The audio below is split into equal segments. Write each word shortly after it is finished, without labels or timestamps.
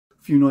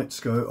few nights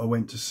ago I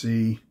went to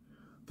see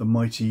the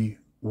mighty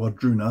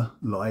Wardruna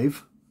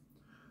live.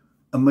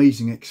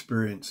 Amazing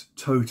experience,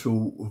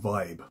 total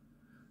vibe.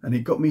 And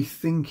it got me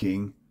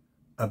thinking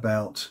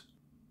about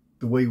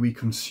the way we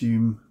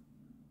consume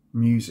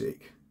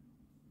music.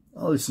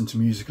 I listen to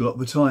music a lot of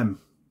the time.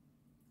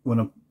 When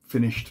I'm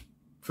finished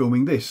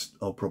filming this,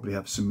 I'll probably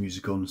have some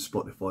music on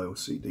Spotify or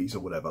CDs or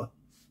whatever,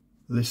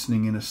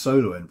 listening in a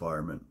solo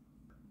environment.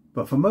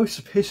 But for most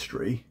of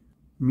history,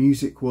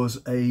 music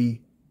was a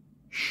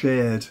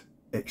shared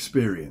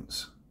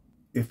experience.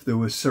 If there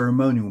was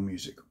ceremonial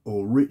music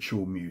or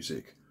ritual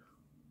music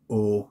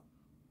or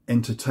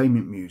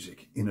entertainment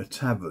music in a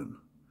tavern,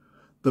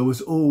 there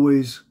was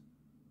always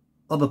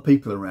other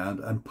people around,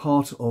 and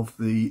part of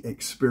the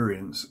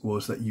experience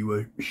was that you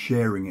were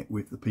sharing it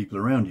with the people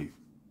around you.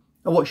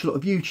 I watch a lot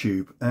of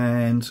YouTube,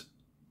 and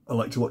I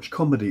like to watch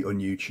comedy on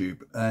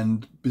YouTube,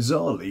 and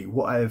bizarrely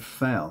what I have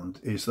found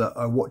is that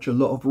I watch a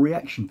lot of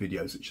reaction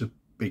videos, which is a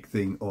big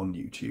thing on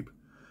YouTube.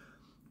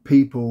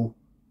 People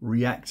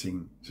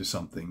reacting to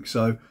something.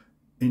 So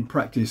in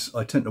practice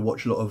I tend to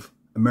watch a lot of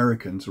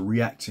Americans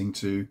reacting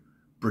to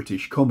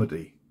British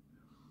comedy.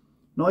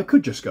 Now I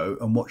could just go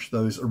and watch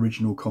those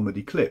original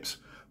comedy clips,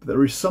 but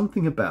there is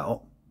something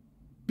about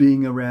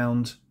being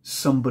around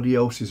somebody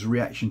else's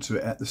reaction to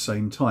it at the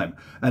same time.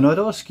 And I'd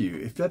ask you,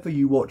 if ever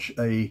you watch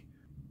a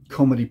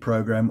comedy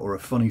program or a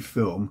funny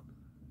film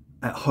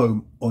at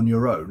home on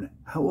your own,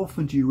 how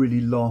often do you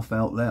really laugh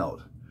out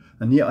loud?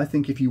 And yet I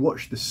think if you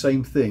watch the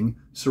same thing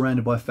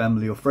surrounded by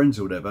family or friends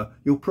or whatever,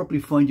 you'll probably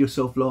find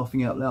yourself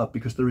laughing out loud,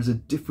 because there is a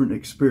different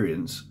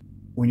experience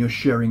when you're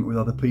sharing it with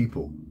other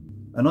people.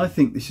 And I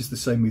think this is the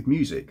same with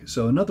music.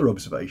 So another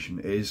observation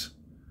is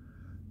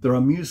there are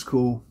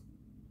musical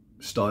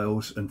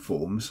styles and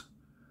forms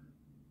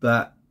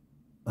that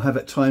I have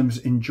at times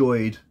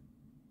enjoyed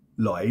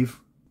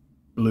live,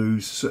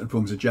 blues, certain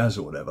forms of jazz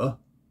or whatever.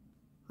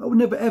 I would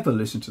never ever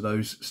listen to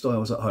those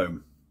styles at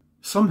home.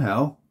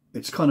 Somehow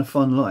it's kind of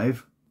fun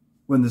live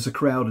when there's a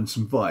crowd and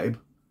some vibe,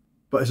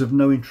 but is of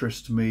no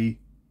interest to me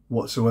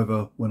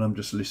whatsoever when I'm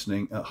just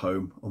listening at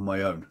home on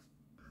my own.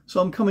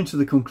 So I'm coming to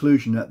the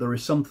conclusion that there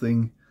is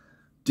something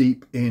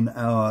deep in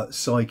our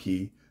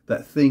psyche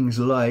that things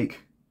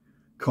like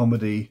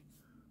comedy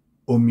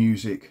or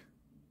music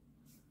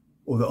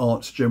or the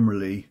arts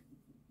generally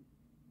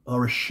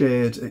are a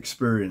shared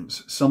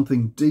experience.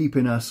 Something deep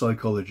in our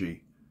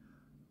psychology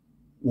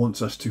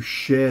wants us to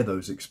share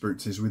those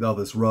experiences with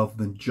others rather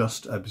than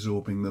just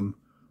absorbing them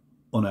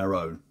on our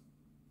own.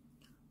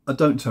 I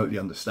don't totally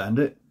understand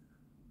it,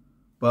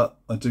 but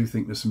I do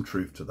think there's some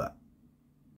truth to that.